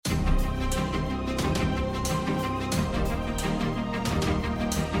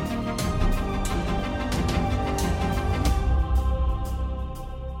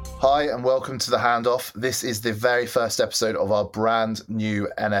Hi and welcome to the Handoff. This is the very first episode of our brand new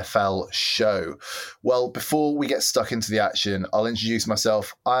NFL show. Well, before we get stuck into the action, I'll introduce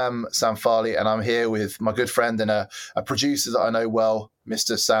myself. I am Sam Farley and I'm here with my good friend and a producer that I know well,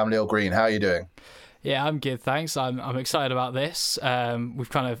 Mr. Sam Leal Green. How are you doing? Yeah, I'm good, thanks. I'm excited about this.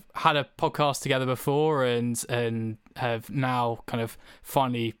 We've kind of had a podcast together before and have now kind of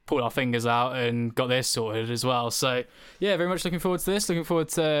finally pulled our fingers out and got this sorted as well. So, yeah, very much looking forward to this. Looking forward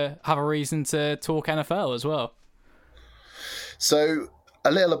to have a reason to talk NFL as well. So, a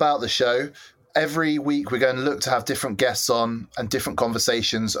little about the show. Every week we're going to look to have different guests on and different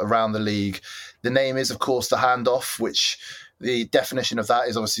conversations around the league. The name is, of course, the Handoff, which the definition of that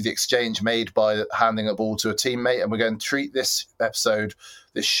is obviously the exchange made by handing a ball to a teammate. And we're going to treat this episode,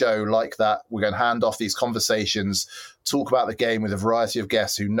 this show like that. We're going to hand off these conversations, talk about the game with a variety of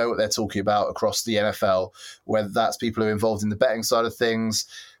guests who know what they're talking about across the NFL, whether that's people who are involved in the betting side of things,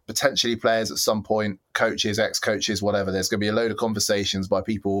 potentially players at some point, coaches, ex-coaches, whatever. There's going to be a load of conversations by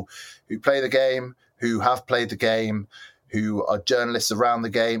people who play the game, who have played the game, who are journalists around the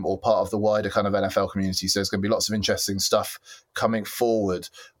game or part of the wider kind of NFL community. So there's going to be lots of interesting stuff coming forward.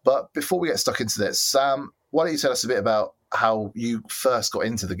 But before we get stuck into this, Sam, why don't you tell us a bit about how you first got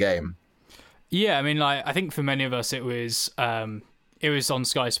into the game? Yeah, I mean, I think for many of us it was on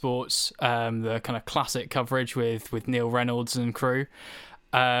Sky Sports, the kind of classic coverage with Neil Reynolds and crew.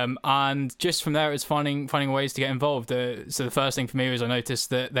 And just from there, it was finding ways to get involved. So the first thing for me was I noticed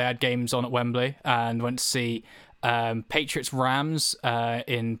that they had games on at Wembley and went to see Patriots Rams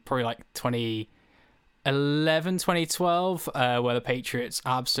in probably like 2011, 2012, where the Patriots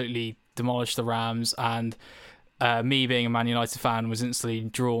absolutely demolished the Rams, and me being a Man United fan was instantly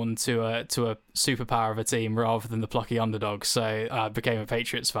drawn to a superpower of a team rather than the plucky underdog. So I became a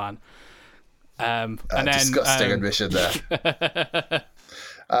Patriots fan. And then, disgusting admission there.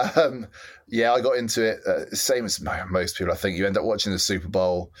 Yeah, I got into it, same as most people, I think. You end up watching the Super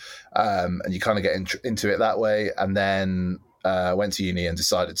Bowl and you kind of get into it that way. And then went to uni and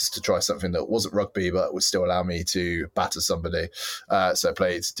decided just to try something that wasn't rugby but would still allow me to batter somebody. So I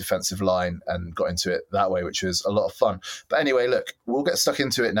played defensive line and got into it that way, which was a lot of fun. But anyway, look, we'll get stuck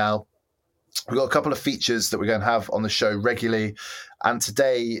into it now. We've got a couple of features that we're going to have on the show regularly. And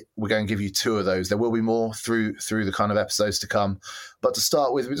today we're going to give you two of those. There will be more through the kind of episodes to come. But to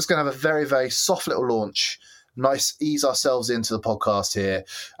start with, we're just going to have a very, very soft little launch. Nice, ease ourselves into the podcast here.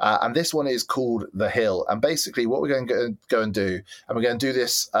 And this one is called The Hill. And basically what we're going to go and do, and we're going to do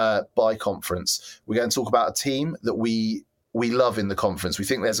this by conference, we're going to talk about a team that we love in the conference. We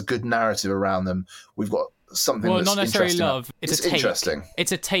think there's a good narrative around them. We've got something that's not necessarily interesting. love. It's a take. Interesting.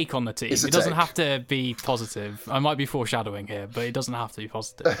 It's a take on the team. It doesn't have to be positive. I might be foreshadowing here, but it doesn't have to be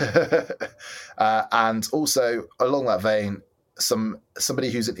positive. And also, along that vein,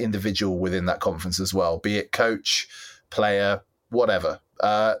 somebody who's an individual within that conference as well, be it coach, player, whatever.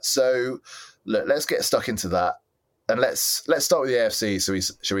 So, look, let's get stuck into that, and let's start with the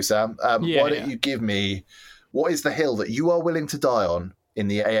AFC. Shall we, Sam? Why don't you give me what is the hill that you are willing to die on in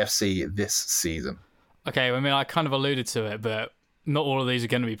the AFC this season? Okay, I mean, I kind of alluded to it, but not all of these are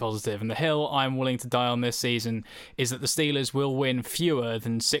going to be positive. And the hill I'm willing to die on this season is that the Steelers will win fewer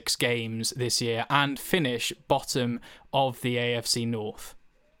than 6 games this year and finish bottom of the AFC North.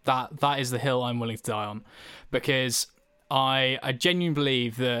 That is the hill I'm willing to die on, because I genuinely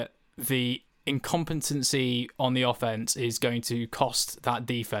believe that the incompetency on the offense is going to cost that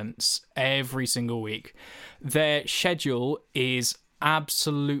defense every single week. Their schedule is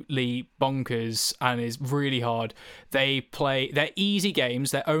absolutely bonkers and is really hard. They play their easy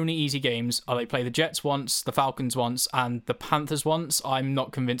games. Their only easy games are they play the Jets once, the Falcons once, and the Panthers once. I'm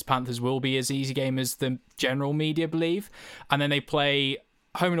not convinced Panthers will be as easy game as the general media believe. And then they play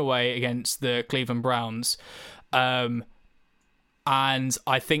home and away against the Cleveland Browns. And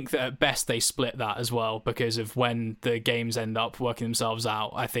I think that at best they split that as well because of when the games end up working themselves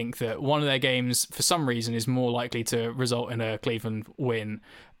out. I think that one of their games, for some reason, is more likely to result in a Cleveland win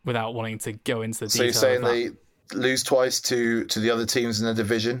without wanting to go into the detail. So you're saying they lose twice to the other teams in the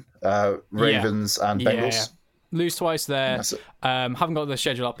division, Ravens and Bengals? Yeah. Lose twice there. Haven't got the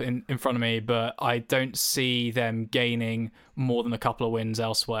schedule up in front of me, but I don't see them gaining more than a couple of wins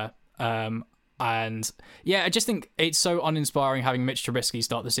elsewhere. And yeah, I just think it's so uninspiring having Mitch Trubisky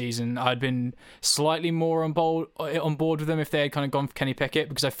start the season. I'd been slightly more on board with them if they had kind of gone for Kenny Pickett,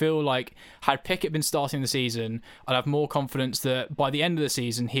 because I feel like had Pickett been starting the season, I'd have more confidence that by the end of the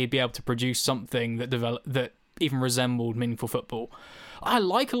season he'd be able to produce something that even resembled meaningful football. I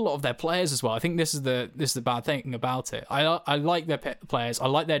like a lot of their players as well. I think this is the bad thing about it. I like their players. I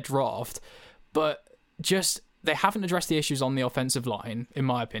like their draft, but just they haven't addressed the issues on the offensive line, in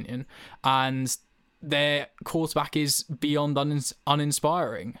my opinion, and their quarterback is beyond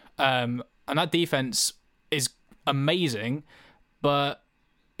uninspiring. And that defense is amazing, but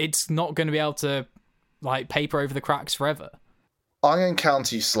it's not going to be able to like paper over the cracks forever. I'm going to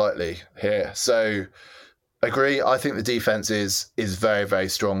counter you slightly here. So, agree. I think the defense is very, very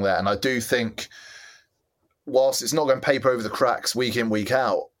strong there, and I do think, whilst it's not going to paper over the cracks week in, week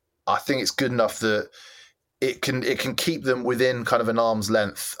out, I think it's good enough that it can keep them within kind of an arm's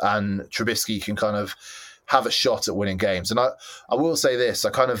length, and Trubisky can kind of have a shot at winning games. And I will say this: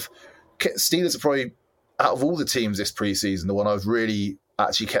 Steelers are probably, out of all the teams this preseason, the one I've really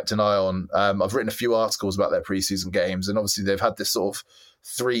actually kept an eye on. I've written a few articles about their preseason games, and obviously they've had this sort of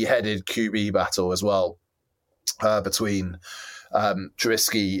three-headed QB battle as well between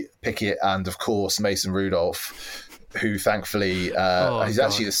Trubisky, Pickett, and of course Mason Rudolph, who thankfully he's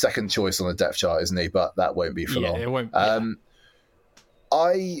actually the second choice on the depth chart, isn't he? But that won't be for long. It won't.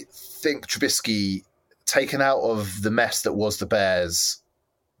 I think Trubisky, taken out of the mess that was the Bears,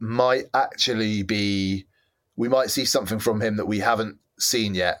 might actually be. We might see something from him that we haven't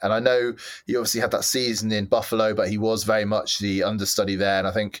seen yet. And I know he obviously had that season in Buffalo, but he was very much the understudy there. And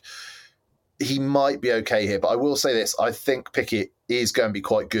I think he might be okay here. But I will say this: I think Pickett is going to be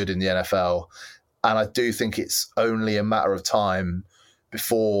quite good in the NFL. And I do think it's only a matter of time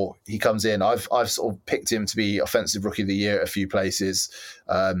before he comes in. I've sort of picked him to be Offensive Rookie of the Year at a few places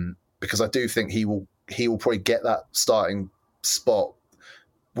because I do think he will probably get that starting spot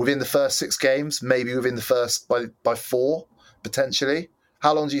within the first 6 games, maybe within the first by 4, potentially.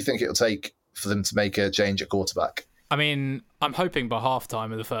 How long do you think it'll take for them to make a change at quarterback? I mean, I'm hoping by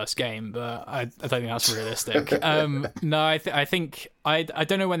halftime of the first game, but I don't think that's realistic. No, I think I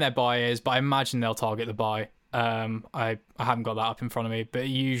don't know when their bye is, but I imagine they'll target the bye. I haven't got that up in front of me, but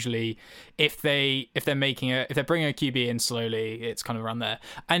usually if they're bringing a QB in slowly, it's kind of around there.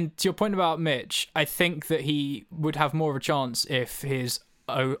 And to your point about Mitch, I think that he would have more of a chance if his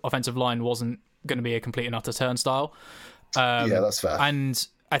offensive line wasn't going to be a complete and utter turnstile. Yeah, that's fair. And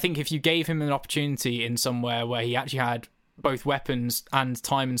I think if you gave him an opportunity in somewhere where he actually had both weapons and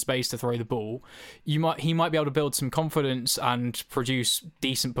time and space to throw the ball, he might be able to build some confidence and produce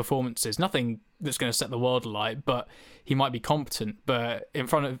decent performances. Nothing that's going to set the world alight, but he might be competent. But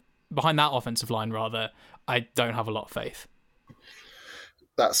behind that offensive line, rather, I don't have a lot of faith.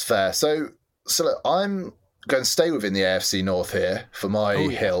 That's fair. So look, I'm going to stay within the AFC North here for my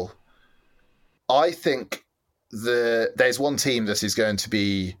hill. I think there's one team that is going to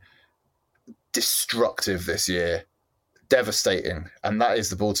be destructive this year, devastating, and that is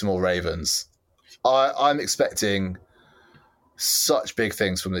the Baltimore Ravens. I'm expecting such big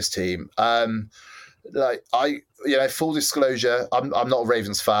things from this team. Full disclosure, I'm not a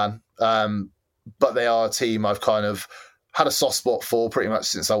Ravens fan, but they are a team I've kind of had a soft spot for pretty much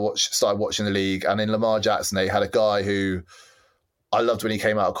since I started watching the league. And in Lamar Jackson, they had a guy who I loved when he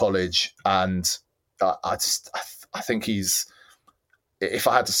came out of college, and I think he's. If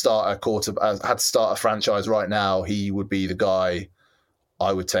I had to start a franchise right now, he would be the guy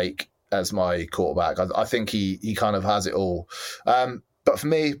I would take as my quarterback. I think he kind of has it all. But for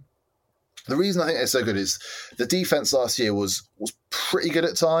me, the reason I think they're so good is the defense last year was pretty good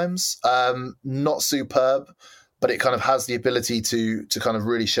at times, not superb, but it kind of has the ability to kind of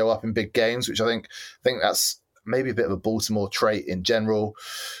really show up in big games, which I think that's maybe a bit of a Baltimore trait in general.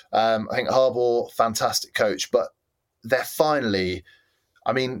 I think Harbaugh, fantastic coach, but they're finally,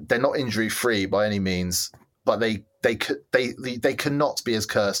 I mean, they're not injury free by any means, but they cannot be as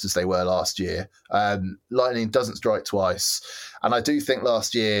cursed as they were last year. Lightning doesn't strike twice, and I do think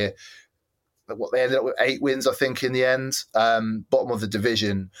last year they ended up with 8 wins, I think, in the end, bottom of the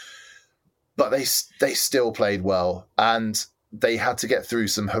division, but they still played well, and they had to get through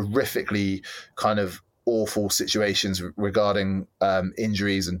some horrifically kind of awful situations regarding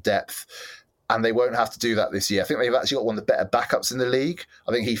injuries and depth. And they won't have to do that this year. I think they've actually got one of the better backups in the league.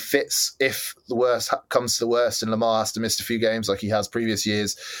 I think he fits if the worst comes to the worst and Lamar has to miss a few games like he has previous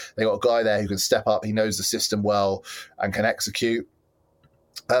years. They got a guy there who can step up. He knows the system well and can execute.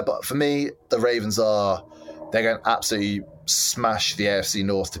 But for me, the Ravens they're going to absolutely smash the AFC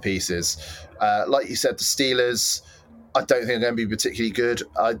North to pieces. Like you said, the Steelers, I don't think they're going to be particularly good.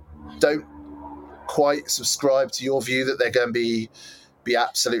 I don't quite subscribe to your view that they're going to be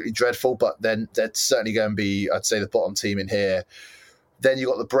absolutely dreadful, but then they're certainly going to be, I'd say, the bottom team in here. Then you've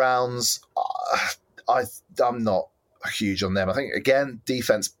got the Browns. I'm not huge on them. I think, again,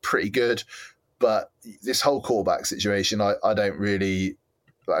 defense pretty good, but this whole quarterback situation, I don't really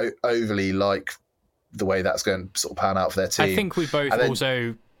overly like the way that's going to sort of pan out for their team. I think we both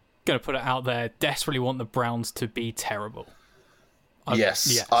also going to put it out there, desperately want the Browns to be terrible.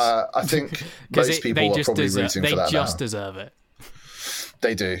 Yes. I think most people are probably rooting for that now. They just deserve it.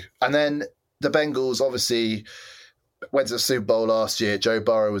 They do. And then the Bengals obviously went to the Super Bowl last year. Joe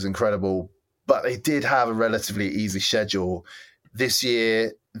Burrow was incredible, but they did have a relatively easy schedule. This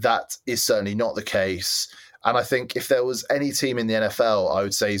year, that is certainly not the case. And I think if there was any team in the NFL, I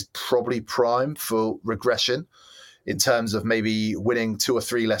would say is probably prime for regression in terms of maybe winning 2 or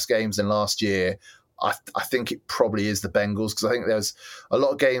 3 less games than last year. I think it probably is the Bengals, because I think there's a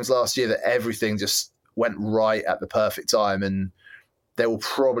lot of games last year that everything just went right at the perfect time, and there will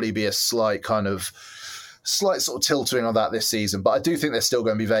probably be a slight sort of tilting on that this season. But I do think they're still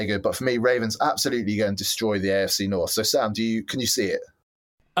going to be very good. But for me, Ravens absolutely going to destroy the AFC North. So Sam, can you see it?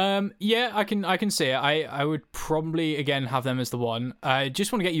 Yeah, I can see it. I would probably again have them as the one. I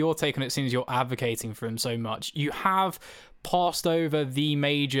just want to get your take on it, since you're advocating for them so much. You have passed over the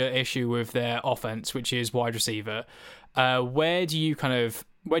major issue with their offense, which is wide receiver. Where do you kind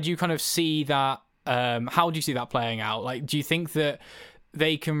of see that? How do you see that playing out? Like, do you think that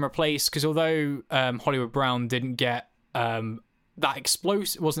they can replace? Because although Hollywood Brown didn't get wasn't that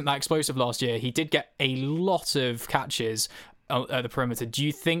explosive last year, he did get a lot of catches at the perimeter. Do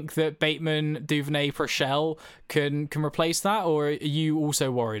you think that Bateman, Duvernay, Purcell can replace that, or are you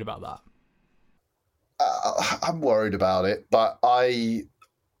also worried about that? I'm worried about it, but I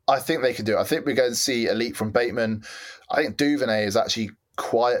think they can do it. I think we're going to see a leap from Bateman. I think Duvernay is actually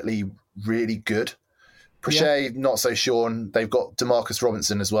quietly really good. Purcell, not so sure. They've got Demarcus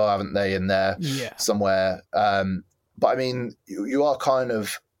Robinson as well, haven't they, in there somewhere? But I mean, you are kind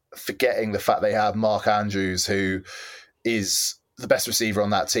of forgetting the fact they have Mark Andrews, who is the best receiver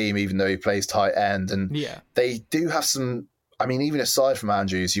on that team, even though he plays tight end. And they do have some, I mean, even aside from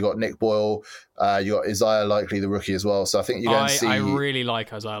Andrews, you got Nick Boyle, you got Isaiah Likely, the rookie as well. So I think you're going to see. I really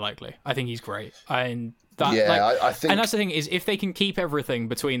like Isaiah Likely. I think he's great. I think, and that's the thing is, if they can keep everything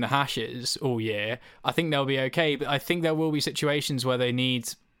between the hashes all year, I think they'll be okay. But I think there will be situations where they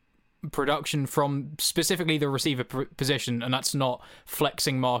need production from specifically the receiver position, and that's not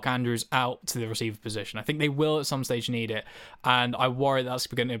flexing Mark Andrews out to the receiver position. I think they will at some stage need it, and I worry that's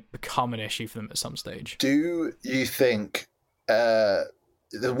going to become an issue for them at some stage. Do you think the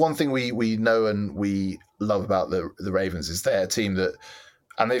one thing we know and we love about the Ravens is they're a team that,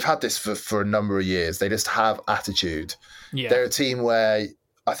 and they've had this for a number of years, they just have attitude. They're a team where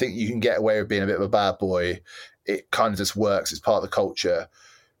I think you can get away with being a bit of a bad boy. It kind of just works. It's part of the culture.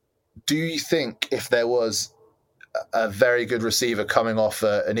 Do you think if there was a very good receiver coming off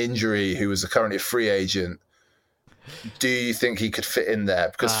an injury who was currently a free agent, do you think he could fit in there?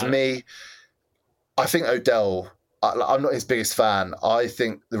 Because for me, I think Odell, I'm not his biggest fan. I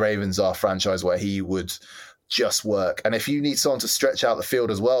think the Ravens are a franchise where he would just work. And if you need someone to stretch out the field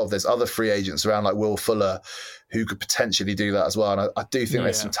as well, there's other free agents around like Will Fuller who could potentially do that as well. And I do think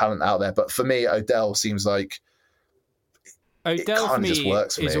there's some talent out there. But for me, Odell seems like Odell for me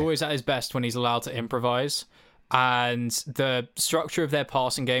is always at his best when he's allowed to improvise, and the structure of their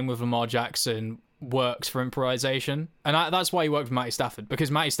passing game with Lamar Jackson works for improvisation, and that's why he worked with Matty Stafford,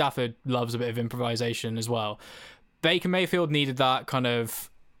 because Matty Stafford loves a bit of improvisation as well. Baker Mayfield needed that kind of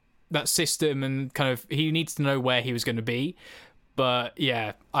that system, and kind of he needs to know where he was going to be. But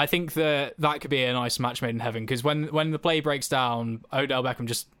yeah, I think that could be a nice match made in heaven, because when the play breaks down, Odell Beckham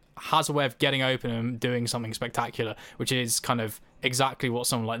just has a way of getting open and doing something spectacular, which is kind of exactly what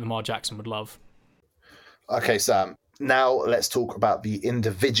someone like Lamar Jackson would love. Okay, Sam. Now let's talk about the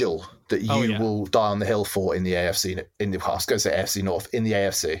individual that you will die on the hill for in the AFC. I was going to say AFC North, in the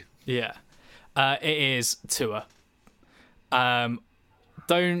AFC. Yeah, it is Tua.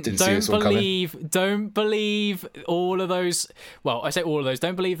 Don't believe all of those. Well, I say all of those.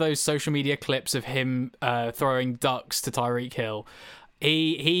 Don't believe those social media clips of him throwing ducks to Tyreek Hill.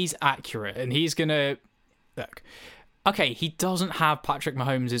 He's accurate, and he's gonna look. Okay, he doesn't have Patrick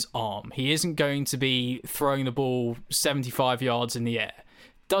Mahomes' arm. He isn't going to be throwing the ball 75 yards in the air.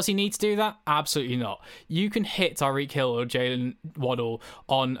 Does he need to do that? Absolutely not. You can hit Tyreek Hill or Jalen Waddle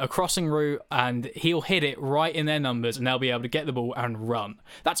on a crossing route, and he'll hit it right in their numbers, and they'll be able to get the ball and run.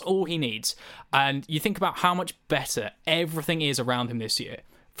 That's all he needs. And you think about how much better everything is around him this year.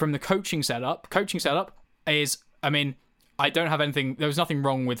 From the coaching setup is, I mean, I don't have anything. There was nothing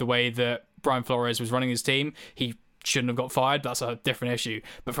wrong with the way that Brian Flores was running his team. He shouldn't have got fired. That's a different issue.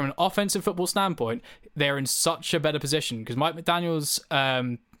 But from an offensive football standpoint, they're in such a better position because Mike McDaniel's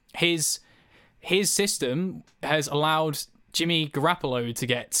his system has allowed Jimmy Garoppolo to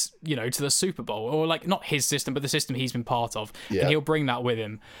get, to the Super Bowl, or like not his system, but the system he's been part of, and he'll bring that with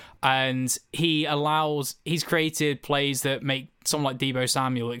him. And he's created plays that make someone like Deebo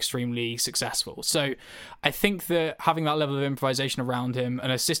Samuel extremely successful. So I think that having that level of improvisation around him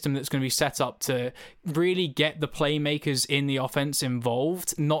and a system that's going to be set up to really get the playmakers in the offense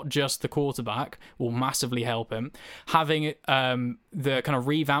involved, not just the quarterback, will massively help him. Having the kind of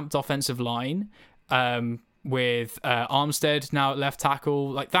revamped offensive line, with Armstead now at left tackle,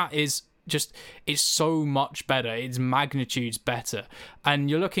 like that is just, it's so much better. It's magnitudes better. And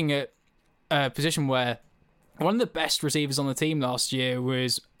you're looking at a position where one of the best receivers on the team last year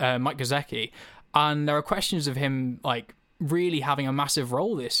was Mike Gesicki, and there are questions of him like really having a massive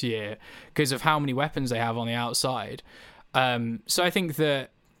role this year because of how many weapons they have on the outside. So I think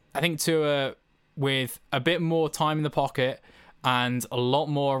Tua, with a bit more time in the pocket and a lot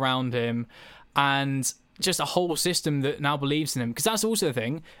more around him, and just a whole system that now believes in him, because that's also the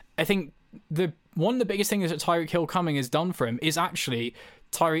thing. I think one of the biggest things that Tyreek Hill coming has done for him is actually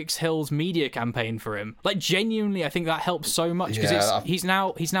Tyreek Hill's media campaign for him. Like, genuinely, I think that helps so much, because he's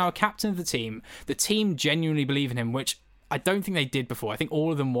now a captain of the team. The team genuinely believe in him, which I don't think they did before. I think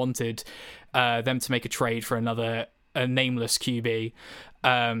all of them wanted them to make a trade for a nameless QB.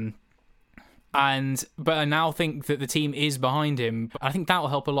 But I now think that the team is behind him. I think that will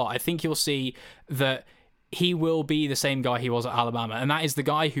help a lot. I think you'll see that he will be the same guy he was at Alabama, and that is the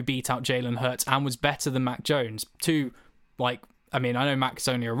guy who beat out Jalen Hurts and was better than Mac Jones. I know Mac's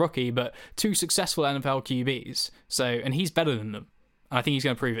only a rookie, but two successful NFL QBs. So, and he's better than them. And I think he's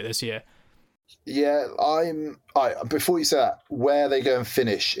going to prove it this year. Yeah, before you say that, where are they going to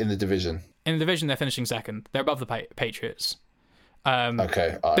finish in the division? In the division, they're finishing second. They're above the Patriots.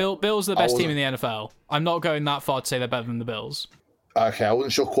 Okay. Bills are the best team in the NFL. I'm not going that far to say they're better than the Bills. Okay, I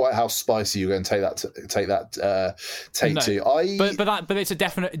wasn't sure quite how spicy you were going to take that take no, to. But it's a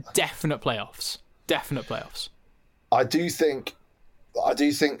definite playoffs. Definite playoffs. I do think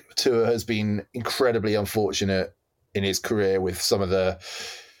Tua has been incredibly unfortunate in his career with some of the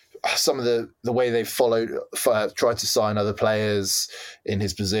way they've tried to sign other players in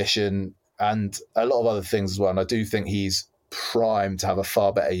his position and a lot of other things as well. And I do think he's primed to have a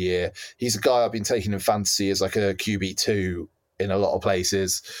far better year. He's a guy I've been taking in fantasy as like a QB2 in a lot of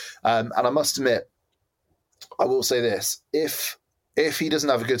places. And I must admit, I will say this, if he doesn't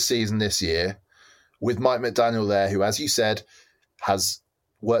have a good season this year, with Mike McDaniel there, who, as you said, has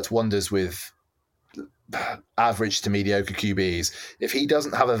worked wonders with average to mediocre QBs, if he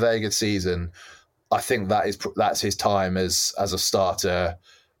doesn't have a very good season, I think that's his time as a starter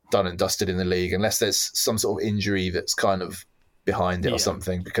done and dusted in the league, unless there's some sort of injury that's kind of behind it or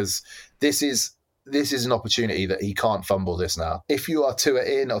something, because this is an opportunity that he can't fumble this now. If you are Tua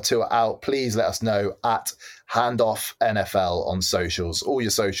in or Tua out, please let us know at Handoff NFL on socials. All your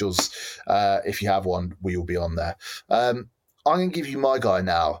socials, if you have one, we will be on there. I'm going to give you my guy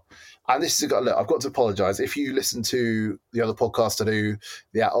now. And this is look, I've got to apologise. If you listen to the other podcast I do,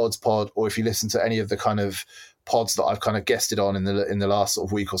 the At Odds pod, or if you listen to any of the kind of pods that I've kind of guested on in the last sort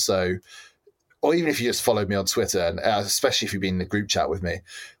of week or so, or even if you just followed me on Twitter, and especially if you've been in the group chat with me,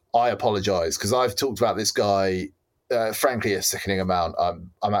 I apologise, because I've talked about this guy, frankly, a sickening amount.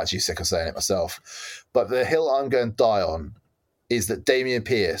 I'm actually sick of saying it myself. But the hill I'm going to die on is that Dameon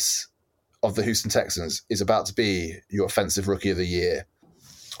Pierce of the Houston Texans is about to be your offensive rookie of the year.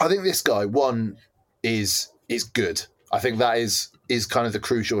 I think this guy, one, is good. I think that is kind of the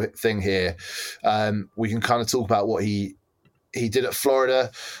crucial thing here. We can kind of talk about what he did at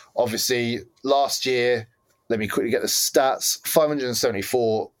Florida. Obviously, last year, let me quickly get the stats.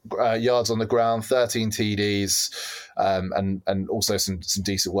 574 yards on the ground, 13 TDs, and also some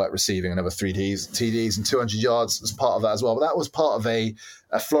decent work receiving, another 3 TDs and 200 yards as part of that as well. But that was part of a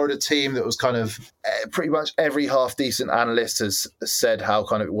Florida team that was kind of pretty much every half-decent analyst has said how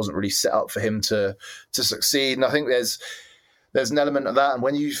kind of it wasn't really set up for him to succeed. And I think there's an element of that. And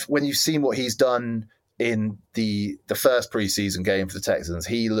when you've seen what he's done in the first preseason game for the Texans,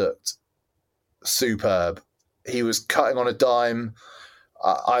 he looked superb. He was cutting on a dime.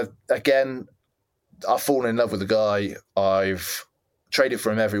 I've fallen in love with the guy. I've traded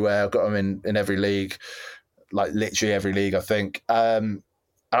for him everywhere. I've got him in every league, like literally every league, I think. And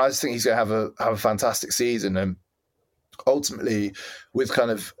I just think he's going to have a fantastic season. And ultimately, with kind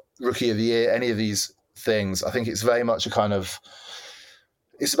of rookie of the year, any of these things, I think it's very much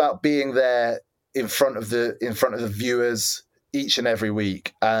it's about being there in front of the viewers each and every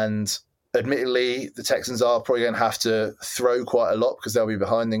week. And admittedly, the Texans are probably going to have to throw quite a lot because they'll be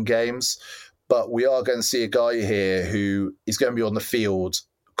behind in games. But we are going to see a guy here who is going to be on the field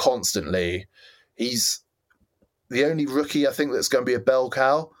constantly. He's the only rookie I think that's going to be a bell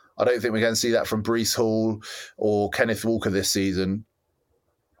cow. I don't think we're going to see that from Breece Hall or Kenneth Walker this season.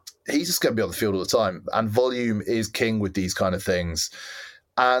 He's just going to be on the field all the time, and volume is king with these kind of things.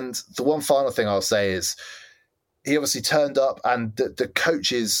 And the one final thing I'll say is he obviously turned up, and the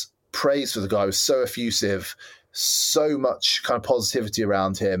coach's praise for the guy was so effusive, so much kind of positivity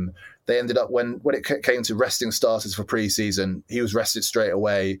around him. They ended up, when it came to resting starters for preseason, he was rested straight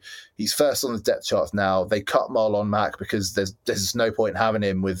away. He's first on the depth chart now. They cut Marlon Mack because there's no point in having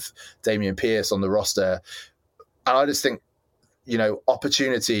him with Dameon Pierce on the roster. And I just think,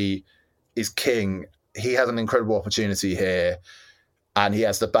 opportunity is king. He has an incredible opportunity here, and he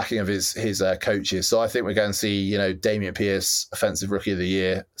has the backing of his coaches. So I think we're going to see, Dameon Pierce, Offensive Rookie of the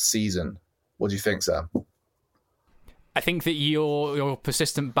Year season. What do you think, Sam? I think that your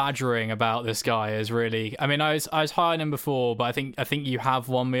persistent badgering about this guy is really. I mean, I was high on him before, but I think you have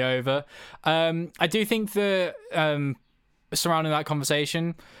won me over. I do think that surrounding that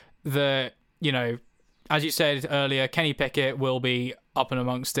conversation, that as you said earlier, Kenny Pickett will be up and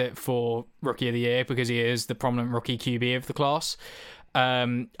amongst it for Rookie of the Year because he is the prominent rookie QB of the class.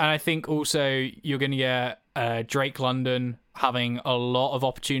 And I think also you're going to get Drake London having a lot of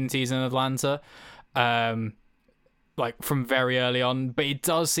opportunities in Atlanta. From very early on, but it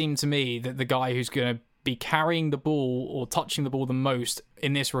does seem to me that the guy who's going to be carrying the ball or touching the ball the most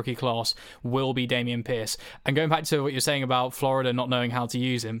in this rookie class will be Dameon Pierce. And going back to what you're saying about Florida not knowing how to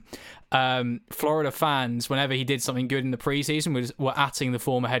use him, Florida fans, whenever he did something good in the preseason, were atting the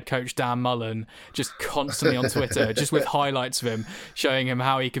former head coach Dan Mullen just constantly on Twitter, just with highlights of him showing him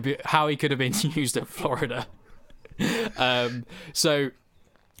how he could have been used at Florida. So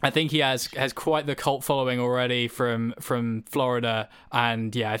I think he has quite the cult following already from Florida,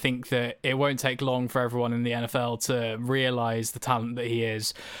 and I think that it won't take long for everyone in the NFL to realise the talent that he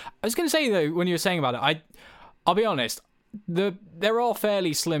is. I was going to say though, when you were saying about it, I'll be honest, there are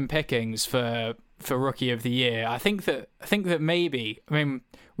fairly slim pickings for Rookie of the Year. I think that maybe, I mean,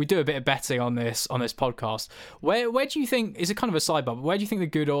 we do a bit of betting on this podcast. Where do you think, is it kind of a sidebar, but where do you think the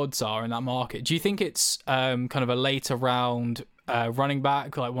good odds are in that market? Do you think it's kind of a later round running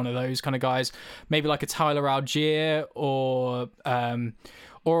back, like one of those kind of guys, maybe like a Tyler Algier, or a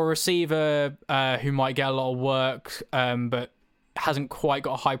receiver who might get a lot of work but hasn't quite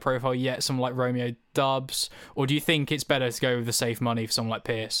got a high profile yet, someone like Romeo Doubs? Or do you think it's better to go with the safe money for someone like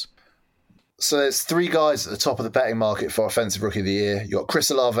Pierce? So there's three guys at the top of the betting market for Offensive Rookie of the Year. You've got Chris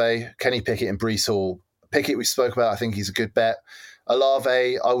Olave, Kenny Pickett, and Breece Hall. Pickett we spoke about, I think he's a good bet.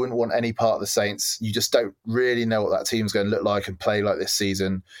 Olave, I wouldn't want any part of the Saints. You just don't really know what that team's going to look like and play like this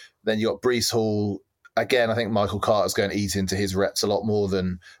season. Then you got Breece Hall. Again, I think Michael Carter's going to eat into his reps a lot more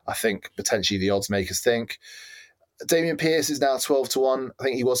than I think potentially the odds makers think. Dameon Pierce is now 12-1. I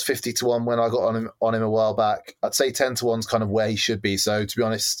think he was 50-1 when I got on him a while back. I'd say 10-1 is kind of where he should be. So to be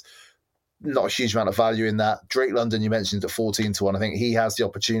honest, not a huge amount of value in that. Drake London, you mentioned, at 14-1. I think he has the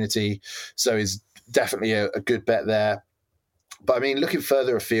opportunity. So he's definitely a good bet there. But I mean, looking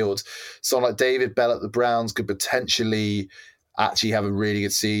further afield, someone like David Bell at the Browns could potentially actually have a really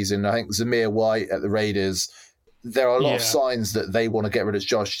good season. I think Zamir White at the Raiders, there are a lot of signs that they want to get rid of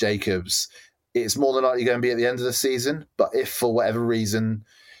Josh Jacobs. It's more than likely going to be at the end of the season. But if for whatever reason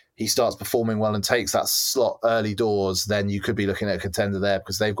he starts performing well and takes that slot early doors, then you could be looking at a contender there,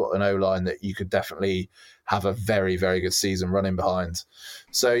 because they've got an O-line that you could definitely have a very, very good season running behind.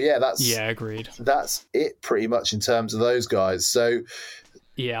 So agreed. That's it pretty much in terms of those guys. So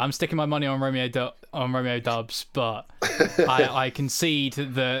I'm sticking my money on Romeo Doubs, but I concede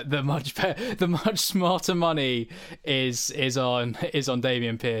the much smarter money is on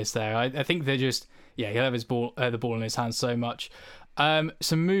Dameon Pierce there. I think they're just he'll have the ball in his hands so much.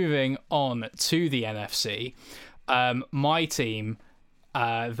 So moving on to the NFC, my team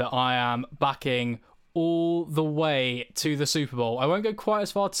that I am backing all the way to the Super Bowl. I won't go quite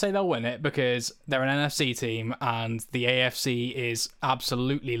as far to say they'll win it, because they're an NFC team and the AFC is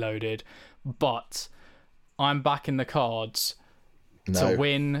absolutely loaded, but I'm backing the Cards to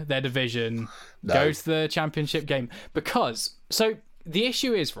win their division, go to the championship game. Because, so the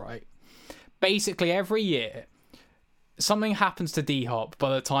issue is, right, basically every year something happens to D-Hop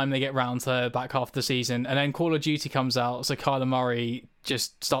by the time they get round to the back half of the season, and then Call of Duty comes out, so Kyler Murray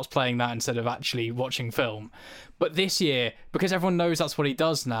just starts playing that instead of actually watching film. But this year, because everyone knows that's what he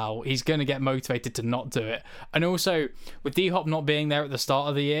does now, he's going to get motivated to not do it. And also, with D-Hop not being there at the start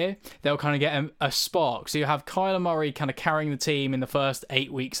of the year, they'll kind of get a spark. So you have Kyler Murray kind of carrying the team in the first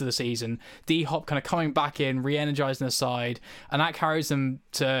 8 weeks of the season, D-Hop kind of coming back in, re-energizing the side, and that carries them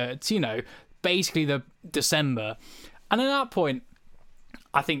to basically the December. And at that point,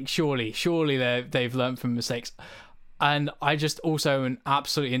 I think surely they've learned from mistakes. And I just also am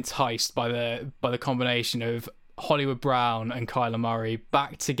absolutely enticed by the combination of Hollywood Brown and Kyler Murray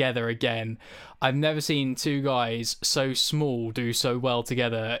back together again. I've never seen two guys so small do so well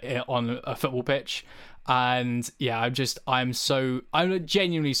together on a football pitch. And yeah, I'm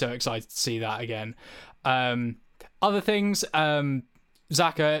genuinely so excited to see that again. Other things,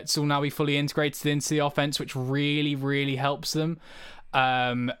 Zach Ertz will now be fully integrated into the offense, which really, really helps them.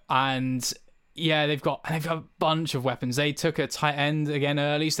 And yeah, they've got a bunch of weapons. They took a tight end again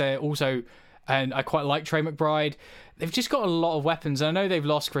early, so they're also, and I quite like Trey McBride. They've just got a lot of weapons. I know they've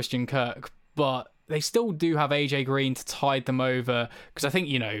lost Christian Kirk, but they still do have AJ Green to tide them over, because I think,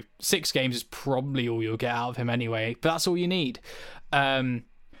 6 games is probably all you'll get out of him anyway, but that's all you need. And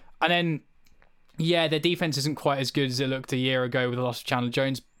then, yeah, their defense isn't quite as good as it looked a year ago with the loss of Chandler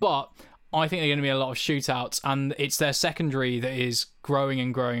Jones, but I think they're going to be a lot of shootouts, and it's their secondary that is growing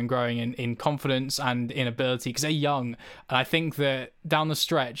and growing and growing in confidence and in ability, because they're young. And I think that down the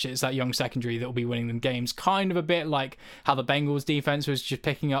stretch, it's that young secondary that will be winning them games, kind of a bit like how the Bengals defense was just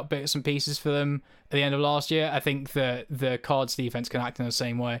picking up bits and pieces for them at the end of last year. I think that the Cards defense can act in the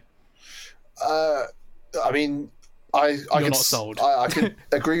same way. You're not sold. I can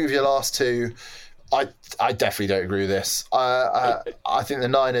agree with your last two. I definitely don't agree with this. I think the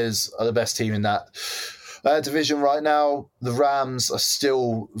Niners are the best team in that division right now. The Rams are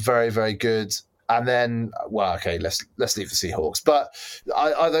still very, very good. And then, well, okay, let's leave the Seahawks. But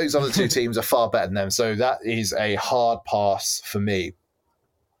those other two teams are far better than them. So that is a hard pass for me.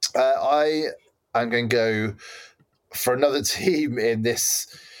 I am going to go for another team in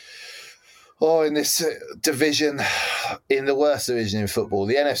this division, in the worst division in football,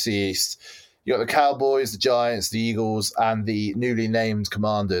 the NFC East. You got the Cowboys, the Giants, the Eagles, and the newly named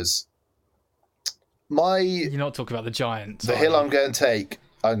Commanders. You're not talking about the Giants. The hill I'm going to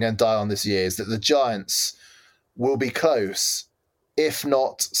die on this year, is that the Giants will be close, if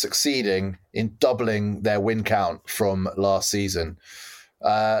not succeeding, in doubling their win count from last season.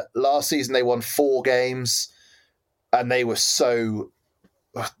 Last season, they won 4 games, and they were so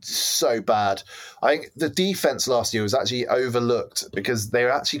bad. I think the defense last year was actually overlooked because they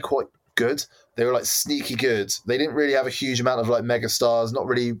were actually quite good. They were like sneaky good. They didn't really have a huge amount of like mega stars, not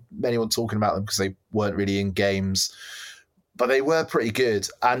really anyone talking about them because they weren't really in games, but they were pretty good.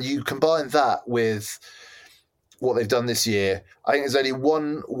 And you combine that with what they've done this year, I think there's only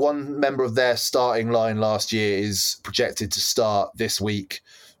one member of their starting line last year is projected to start this week.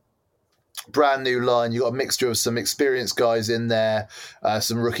 Brand new line. You got a mixture of some experienced guys in there,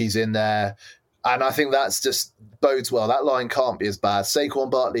 some rookies in there. And I think that's just bodes well. That line can't be as bad.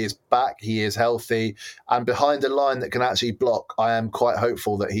 Saquon Barkley is back. He is healthy. And behind a line that can actually block, I am quite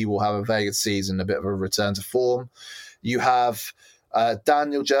hopeful that he will have a very good season, a bit of a return to form. You have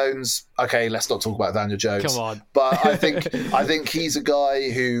Daniel Jones. Okay, let's not talk about Daniel Jones. Come on. But I think he's a guy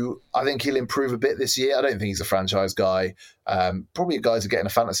who I think he'll improve a bit this year. I don't think he's a franchise guy. Probably a guy to get in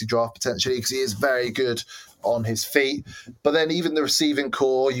a fantasy draft potentially because he is very good on his feet. But then even the receiving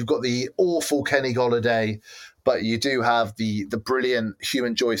core, you've got the awful Kenny Golladay, but you do have the brilliant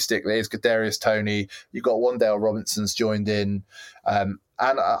human joystick. There's Kadarius Toney. You've got Wan'Dale Robinson's joined in. And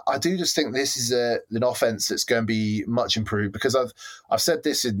I do just think this is an offense that's going to be much improved because I've said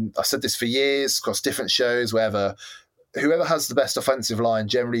this for years across different shows. Whoever has the best offensive line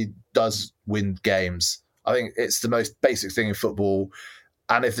generally does win games. I think it's the most basic thing in football.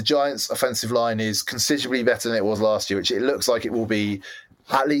 And if the Giants' offensive line is considerably better than it was last year, which it looks like it will be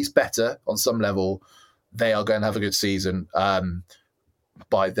at least better on some level, they are going to have a good season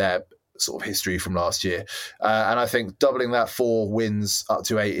by their sort of history from last year. And I think doubling that 4 wins up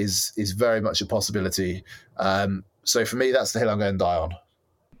to 8 is very much a possibility. So for me, that's the hill I'm going to die on.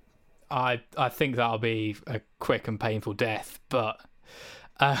 I think that'll be a quick and painful death, but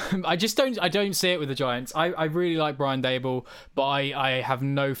I don't see it with the Giants. I really like Brian Daboll, but I have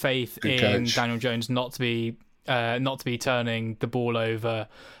no faith Good in coach. Daniel Jones not to be turning the ball over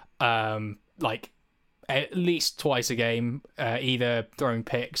like at least twice a game, either throwing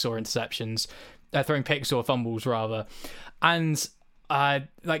picks or interceptions, throwing picks or fumbles rather. And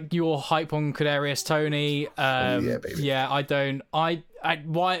like your hype on Kadarius Toney, yeah, baby. yeah, I don't.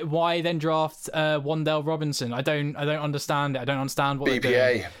 Why then draft Wan'Dale Robinson? I don't understand it. I don't understand what BPA,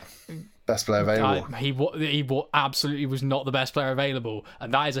 they're doing. best player available. He absolutely was not the best player available,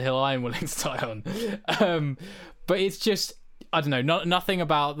 and that is a hill I am willing to die on. But it's just, I don't know, nothing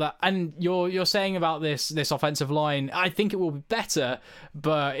about that. And you're saying about this offensive line, I think it will be better,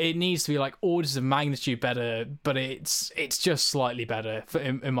 but it needs to be like orders of magnitude better. But it's just slightly better,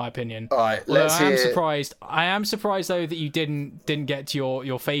 in my opinion. All right, let's hear. I am surprised though that you didn't get to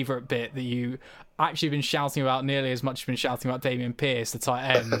your favorite bit that you actually been shouting about nearly as much as you've been shouting about Damian Pierce, the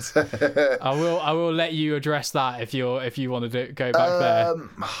tight end. I will let you address that if you want to go back there.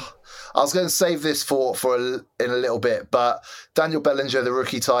 I was going to save this for in a little bit, but Daniel Bellinger, the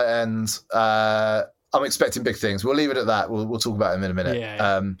rookie tight end, I'm expecting big things. We'll leave it at that. We'll talk about him in a minute.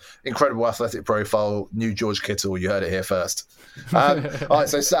 Yeah. Incredible athletic profile, new George Kittle. You heard it here first. All right,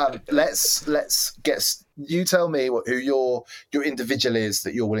 so Sam, let's get you tell me who your individual is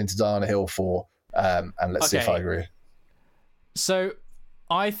that you're willing to die on a hill for, and let's see if I agree. So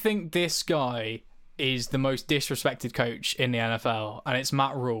I think this guy is the most disrespected coach in the NFL, and it's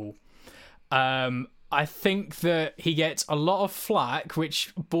Matt Rule. I think that he gets a lot of flack,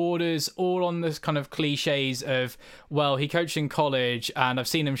 which borders all on this kind of cliches of, well, he coached in college and I've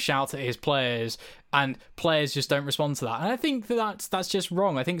seen him shout at his players and players just don't respond to that. And I think that's just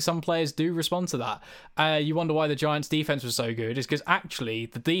wrong. I think some players do respond to that. You wonder why the Giants' defense was so good is because actually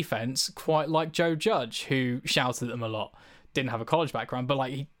the defense quite like Joe Judge, who shouted at them a lot. Didn't have a college background, but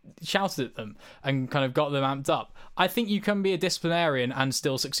like he shouted at them and kind of got them amped up. I think you can be a disciplinarian and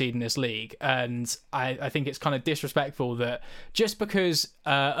still succeed in this league, and I think it's kind of disrespectful that just because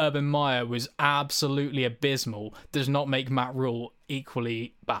Urban Meyer was absolutely abysmal does not make Matt Rule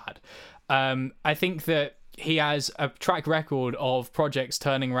equally bad. I think that he has a track record of projects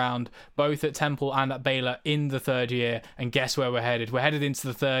turning around both at Temple and at Baylor in the third year, and guess where we're headed? We're headed into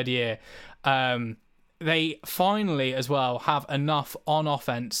the third year. They finally, as well, have enough on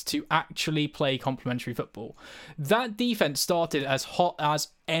offense to actually play complementary football. That defense started as hot as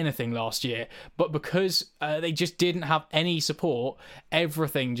anything last year, but because they just didn't have any support,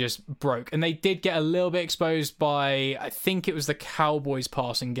 everything just broke. And they did get a little bit exposed by, I think it was the Cowboys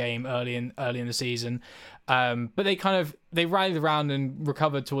passing game early in the season. But they rallied around and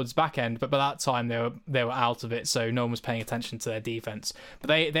recovered towards the back end, but by that time they were out of it, so no one was paying attention to their defense. But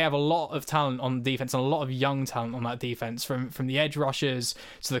they have a lot of talent on defense and a lot of young talent on that defense, from the edge rushers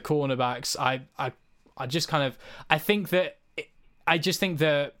to the cornerbacks. I just think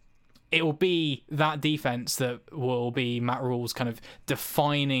that it will be that defense that will be Matt Rule's kind of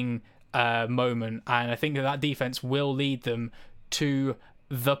defining moment, and I think that defense will lead them to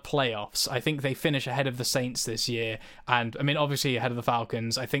the playoffs. I think they finish ahead of the Saints this year, and I mean obviously ahead of the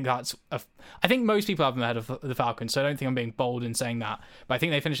Falcons. I think most people have them ahead of the Falcons, so I don't think I'm being bold in saying that. But I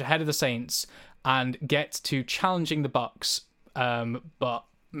think they finish ahead of the Saints and get to challenging the Bucs, but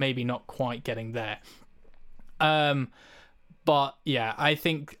maybe not quite getting there. But yeah, I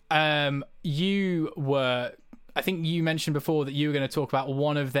think you mentioned before that you were going to talk about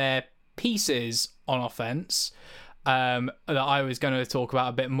one of their pieces on offense. That I was going to talk about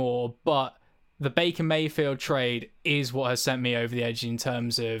a bit more, but the Baker Mayfield trade is what has sent me over the edge in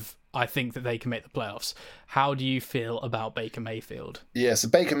terms of I think that they can make the playoffs. How do you feel about Baker Mayfield? Yeah, so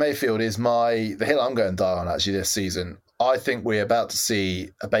Baker Mayfield is the hill I'm going to die on actually this season. I think we're about to see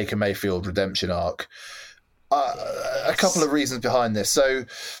a Baker Mayfield redemption arc. A couple of reasons behind this. So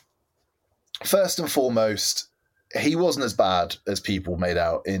first and foremost, he wasn't as bad as people made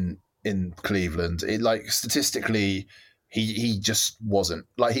out in Cleveland. Statistically, he just wasn't.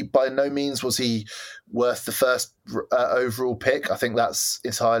 He by no means was he worth the first overall pick. I think that's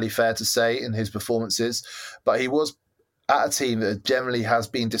entirely fair to say in his performances, but he was at a team that generally has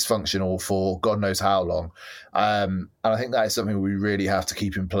been dysfunctional for God knows how long. And I think that is something we really have to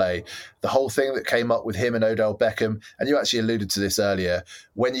keep in play. The whole thing that came up with him and Odell Beckham, and you actually alluded to this earlier,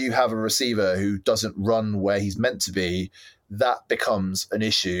 when you have a receiver who doesn't run where he's meant to be, that becomes an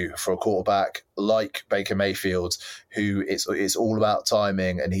issue for a quarterback like Baker Mayfield, who it's all about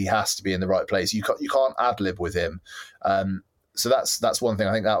timing and he has to be in the right place. You can't ad-lib with him. So that's one thing.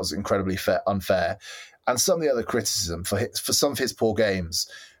 I think that was incredibly unfair. And some of the other criticism for some of his poor games,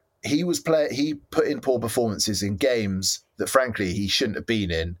 he put in poor performances in games that frankly he shouldn't have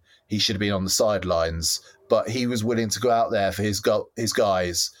been in. He should have been on the sidelines, but he was willing to go out there for his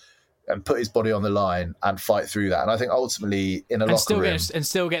guys and put his body on the line and fight through that. And I think ultimately in a locker room... And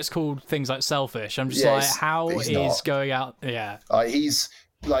still gets called things like selfish. I'm just how is going out... Yeah. He's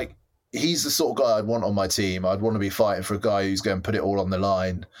the sort of guy I'd want on my team. I'd want to be fighting for a guy who's going to put it all on the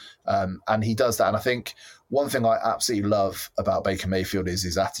line. And he does that. And I think one thing I absolutely love about Baker Mayfield is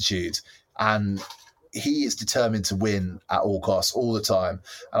his attitude. And he is determined to win at all costs all the time.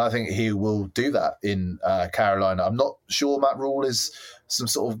 And I think he will do that in Carolina. I'm not sure Matt Rule is some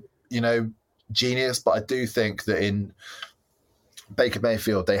sort of, genius, but I do think that in Baker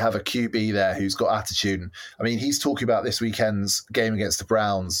Mayfield, they have a QB there who's got attitude. I mean, he's talking about this weekend's game against the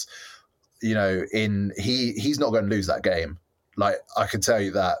Browns. You know, he's not going to lose that game. Like, I can tell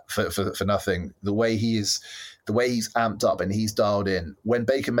you that for nothing. The way he's amped up and he's dialed in. When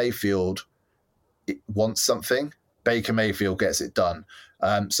Baker Mayfield wants something, Baker Mayfield gets it done.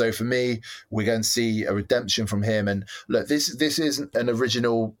 So for me, we're going to see a redemption from him. And look, this isn't an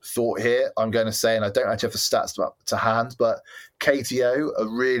original thought here, I'm going to say, and I don't actually have the stats to hand, but KTO, a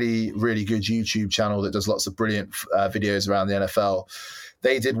really, really good YouTube channel that does lots of brilliant videos around the NFL,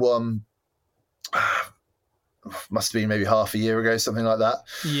 they did one, must have been maybe half a year ago, something like that.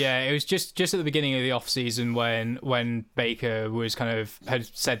 Yeah, it was just at the beginning of the off season when Baker was had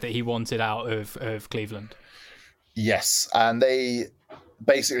said that he wanted out of Cleveland. Yes, and they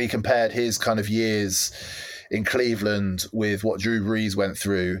basically compared his kind of years in Cleveland with what Drew Brees went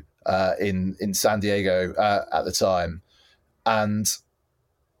through in San Diego at the time. And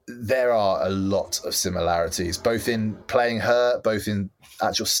there are a lot of similarities, both in playing hurt, both in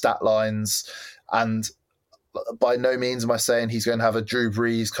actual stat lines. And by no means am I saying he's going to have a Drew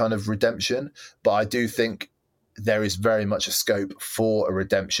Brees kind of redemption, but I do think there is very much a scope for a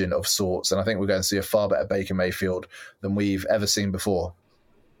redemption of sorts. And I think we're going to see a far better Baker Mayfield than we've ever seen before.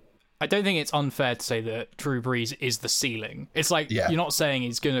 I don't think it's unfair to say that Drew Brees is the ceiling. It's like, You're not saying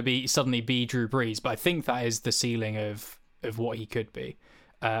he's going to suddenly be Drew Brees, but I think that is the ceiling of what he could be.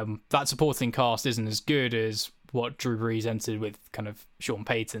 That supporting cast isn't as good as what Drew Brees entered with kind of Sean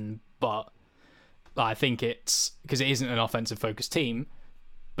Payton, but I think it's because it isn't an offensive focused team.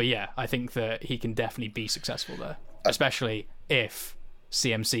 But yeah, I think that he can definitely be successful there, especially if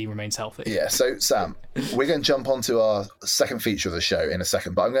CMC remains healthy. Yeah, so Sam, we're going to jump onto our second feature of the show in a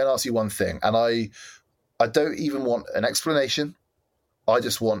second, but I'm going to ask you one thing, and I don't even want an explanation. I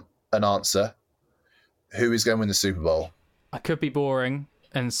just want an answer. Who is going to win the Super Bowl? I could be boring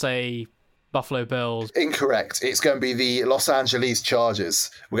and say Buffalo Bills. Incorrect. It's going to be the Los Angeles Chargers.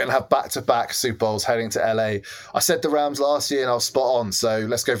 We're going to have back-to-back Super Bowls heading to LA. I said the Rams last year and I was spot on, so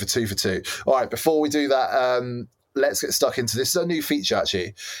let's go for 2 for 2. All right, before we do that, let's get stuck into this. This is a new feature,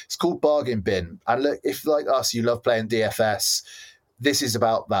 actually. It's called Bargain Bin. And look, if like us, you love playing DFS, this is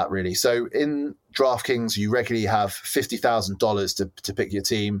about that, really. So in DraftKings, you regularly have $50,000 to pick your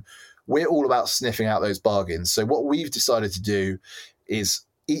team. We're all about sniffing out those bargains. So what we've decided to do is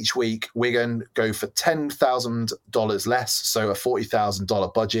each week we're going to go for $10,000 less, so a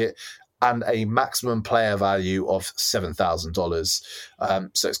 $40,000 budget, and a maximum player value of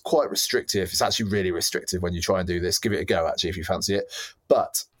 $7,000. So it's quite restrictive. It's actually really restrictive when you try and do this. Give it a go, actually, if you fancy it.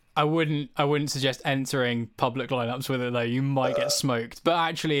 But I wouldn't suggest entering public lineups with it, though. You might get smoked. But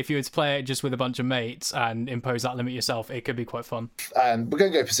actually, if you were to play it just with a bunch of mates and impose that limit yourself, it could be quite fun. And we're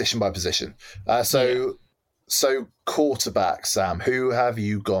going to go position by position. So quarterback, Sam, who have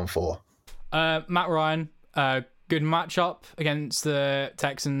you gone for? Matt Ryan. Good matchup against the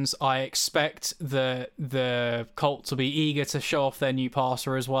Texans. I expect the Colts will be eager to show off their new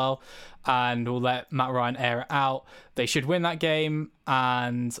passer as well, and will let Matt Ryan air it out. They should win that game,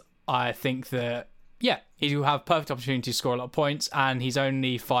 and I think that, he will have perfect opportunity to score a lot of points, and he's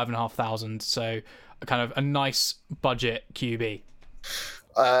only 5,500, so kind of a nice budget QB.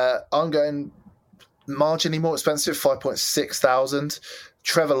 I'm going marginally more expensive, 5,600.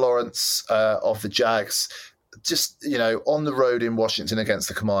 Trevor Lawrence of the Jags. Just, on the road in Washington against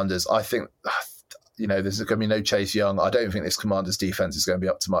the Commanders, I think, there's going to be no Chase Young. I don't think this Commanders defense is going to be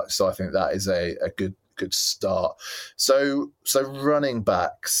up to much. So I think that is a good start. So running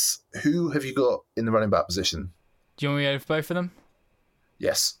backs, who have you got in the running back position? Do you want me to go for both of them?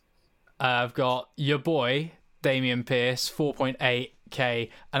 Yes. I've got your boy, Dameon Pierce, 4.8K,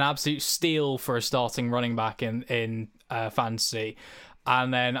 an absolute steal for a starting running back in fantasy.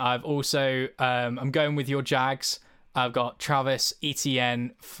 And then I've also, I'm going with your Jags. I've got Travis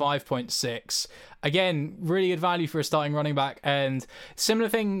Etienne, 5.6. Again, really good value for a starting running back. And similar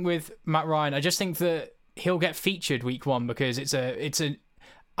thing with Matt Ryan. I just think that he'll get featured week one because it's a,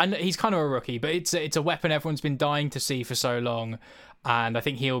 and he's kind of a rookie, but it's a weapon everyone's been dying to see for so long. And I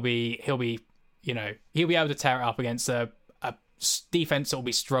think he'll be able to tear it up against a defense that will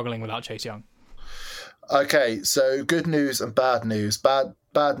be struggling without Chase Young. Okay, so good news and bad news. Bad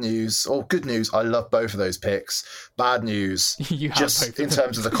news, or good news, I love both of those picks. Bad news, just in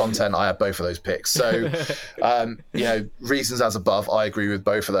terms of the content, I have both of those picks. So, reasons as above, I agree with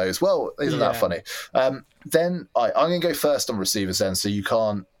both of those. Well, isn't that funny? Then I'm going to go first on receivers then, so you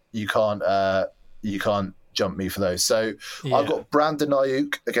can't jump me for those. So I've got Brandon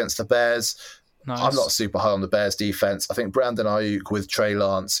Ayuk against the Bears. Nice. I'm not super high on the Bears defense. I think Brandon Ayuk with Trey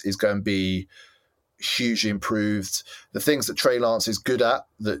Lance is going to be hugely improved. The things that Trey Lance is good at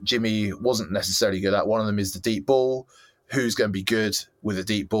that Jimmy wasn't necessarily good at, one of them is the deep ball. Who's going to be good with a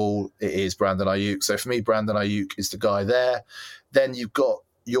deep ball? It is Brandon Ayuk. So for me, Brandon Ayuk is the guy there. Then you've got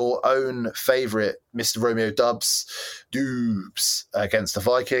your own favourite, Mr. Romeo Dubs against the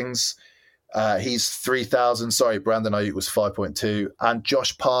Vikings. He's 3,000. Sorry, Brandon Ayuk was 5.2. And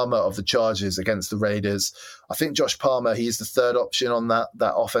Josh Palmer of the Chargers against the Raiders. I think Josh Palmer, he's the third option on that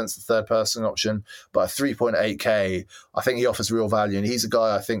offense, the third person option. But at 3.8K, I think he offers real value. And he's a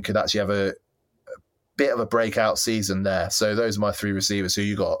guy I think could actually have a bit of a breakout season there. So those are my three receivers. Who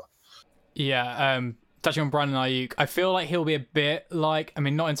you got? Yeah, touching on Brandon Ayuk, I feel like he'll be a bit like, I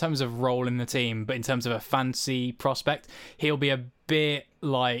mean, not in terms of role in the team, but in terms of a fancy prospect, he'll be a bit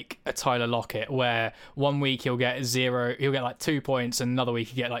like a Tyler Lockett, where one week he'll get like 2 points, and another week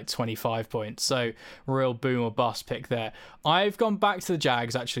he'll get like 25 points. So real boom or bust pick there. I've gone back to the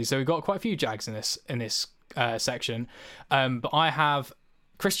Jags actually, so we've got quite a few Jags in this section, but I have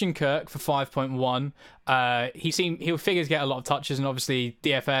Christian Kirk for 5.1. He figures get a lot of touches, and obviously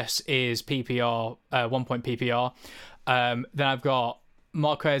DFS is PPR, 1 point PPR. Then I've got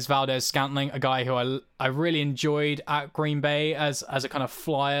Marquez Valdez-Scantling, a guy who I really enjoyed at Green Bay as a kind of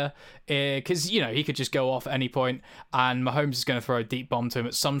flyer, because he could just go off at any point, and Mahomes is going to throw a deep bomb to him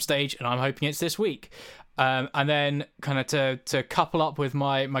at some stage, and I'm hoping it's this week. And then kind of to couple up with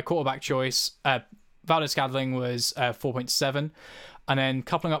my quarterback choice, Valdez-Scantling was 4.7. And then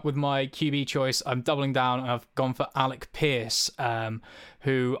coupling up with my QB choice, I'm doubling down and I've gone for Alec Pierce,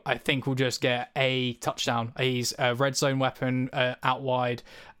 who I think will just get a touchdown. He's a red zone weapon out wide.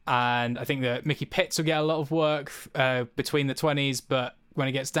 And I think that Mickey Pitts will get a lot of work between the 20s. But when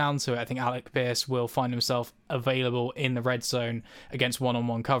it gets down to it, I think Alec Pierce will find himself available in the red zone against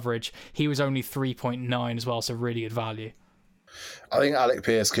one-on-one coverage. He was only 3.9 as well, so really good value. I think Alec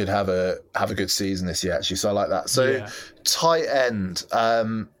Pierce could have a good season this year, actually. So I like that. So yeah. Tight end. I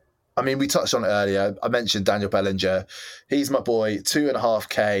mean, we touched on it earlier. I mentioned Daniel Bellinger. He's my boy.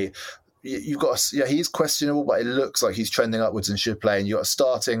 2.5K. You've got he's questionable, but it looks like he's trending upwards and should play. And you've got a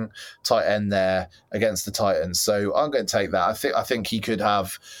starting tight end there against the Titans. So I'm going to take that. I think he could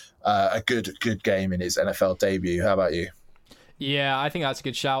have a good game in his NFL debut. How about you? Yeah, I think that's a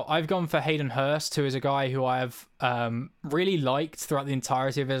good shout. I've gone for Hayden Hurst, who is a guy who I've really liked throughout the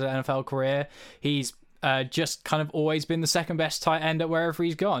entirety of his NFL career. He's just kind of always been the second best tight end at wherever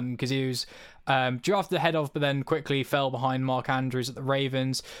he's gone, because he was drafted ahead of, but then quickly fell behind Mark Andrews at the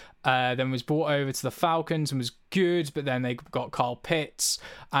Ravens. Then was brought over to the Falcons and was good, but then they got Kyle Pitts,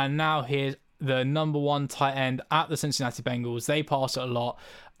 and now he's the number one tight end at the Cincinnati Bengals. They pass it a lot.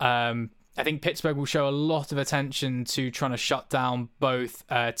 I think Pittsburgh will show a lot of attention to trying to shut down both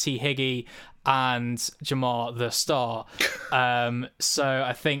T. Higgy and Jamar the Star. So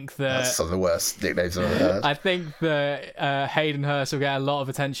I think that's some of the worst nicknames I've ever heard. I think that Hayden Hurst will get a lot of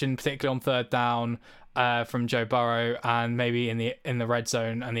attention, particularly on third down from Joe Burrow, and maybe in the red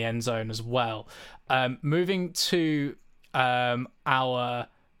zone and the end zone as well. Moving to our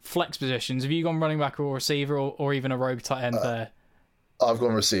flex positions, have you gone running back or receiver, or even a rogue tight end there? I've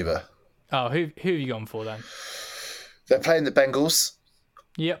gone receiver. Oh, who have you gone for then? They're playing the Bengals.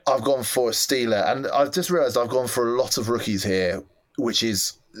 Yep. I've gone for a Steeler, and I've just realised I've gone for a lot of rookies here, which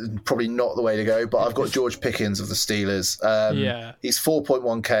is probably not the way to go, but I've got George Pickens of the Steelers. He's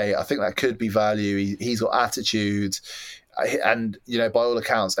 4.1K. I think that could be value. He's got attitude, and by all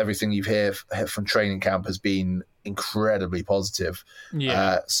accounts, everything you've heard from training camp has been incredibly positive.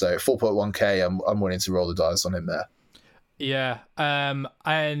 Yeah. So 4.1K, I'm willing to roll the dice on him there. Yeah,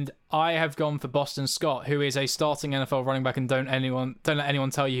 and I have gone for Boston Scott, who is a starting NFL running back, and don't let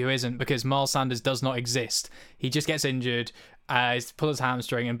anyone tell you who isn't, because Miles Sanders does not exist. He just gets injured, pull his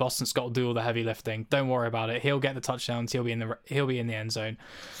hamstring, and Boston Scott will do all the heavy lifting. Don't worry about it. He'll get the touchdowns. He'll be in the end zone.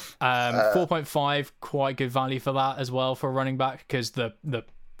 4.5, quite good value for that as well for a running back, because the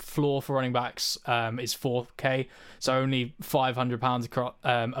floor for running backs is 4K, so only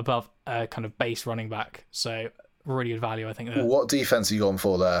 £500 above kind of base running back. So really good value, I think. There. What defense are you going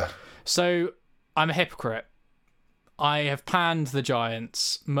for there? So I'm a hypocrite. I have panned the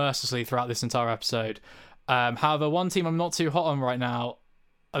Giants mercilessly throughout this entire episode. However, one team I'm not too hot on right now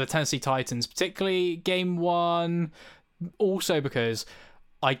are the Tennessee Titans, particularly game one, also because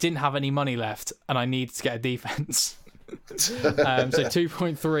I didn't have any money left and I needed to get a defense. So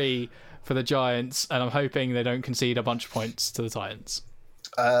 2.3 for the Giants, and I'm hoping they don't concede a bunch of points to the Titans.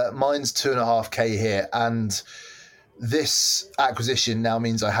 Mine's 2.5K here, and this acquisition now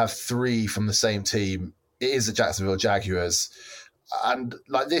means I have 3 from the same team. It is the Jacksonville Jaguars, and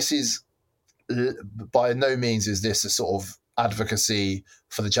this is by no means is this a sort of advocacy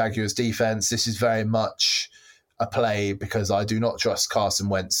for the Jaguars defense. This is very much a play because I do not trust Carson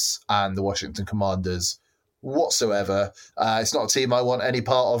Wentz and the Washington Commanders whatsoever. It's not a team I want any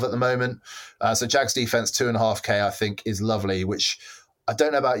part of at the moment. So Jags defense 2.5K I think is lovely, which I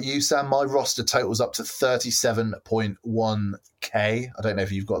don't know about you, Sam. My roster totals up to 37.1K. I don't know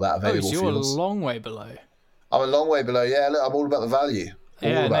if you've got that available so for you're yours. a long way below. I'm a long way below. Yeah, look, I'm all about the value.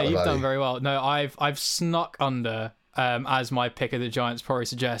 You've done very well. No, I've snuck under, as my pick of the Giants probably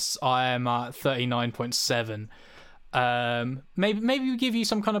suggests. I am at 39.7. Maybe we give you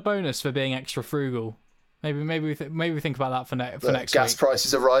some kind of bonus for being extra frugal. Maybe we think about that for next week. Gas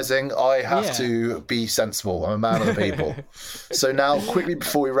prices are rising. I have to be sensible. I'm a man of the people. So now, quickly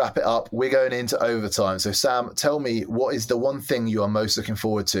before we wrap it up, we're going into overtime. So Sam, tell me, what is the one thing you are most looking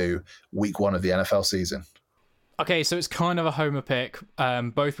forward to week 1 of the NFL season? Okay, so it's kind of a homer pick,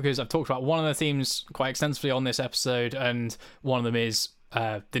 both because I've talked about one of the teams quite extensively on this episode, and one of them is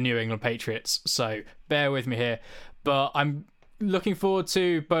the New England Patriots. So bear with me here. But I'm looking forward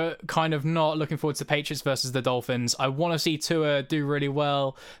to, but kind of not looking forward to the Patriots versus the Dolphins. I want to see Tua do really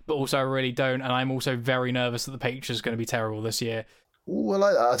well, but also I really don't. And I'm also very nervous that the Patriots are going to be terrible this year. Ooh, I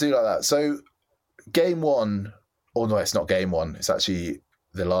like that. I do like that. So game 1, or no, it's not game 1. It's actually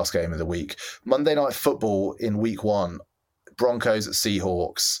the last game of the week. Monday Night Football in week 1, Broncos at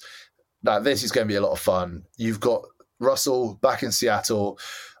Seahawks. Now, this is going to be a lot of fun. You've got Russell back in Seattle.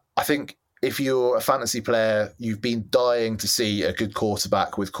 I think if you're a fantasy player, you've been dying to see a good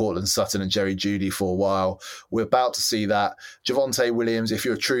quarterback with Cortland Sutton and Jerry Jeudy for a while. We're about to see that. Javonte Williams, if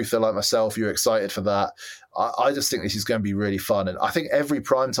you're a truther like myself, you're excited for that. I just think this is going to be really fun. And I think every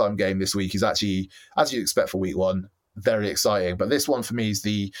primetime game this week is actually, as you'd expect for week 1, very exciting. But this one for me is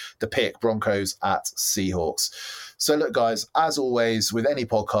the pick, Broncos at Seahawks. So look, guys, as always, with any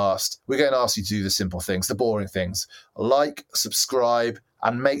podcast, we're going to ask you to do the simple things, the boring things. Like, subscribe,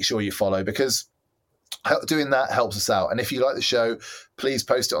 and make sure you follow, because doing that helps us out. And if you like the show, please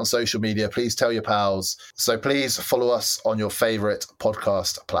post it on social media. Please tell your pals. So please follow us on your favourite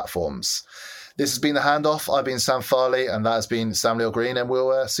podcast platforms. This has been The Handoff. I've been Sam Farley, and that has been Sam Leal Green, and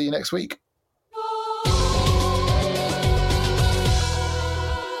we'll see you next week.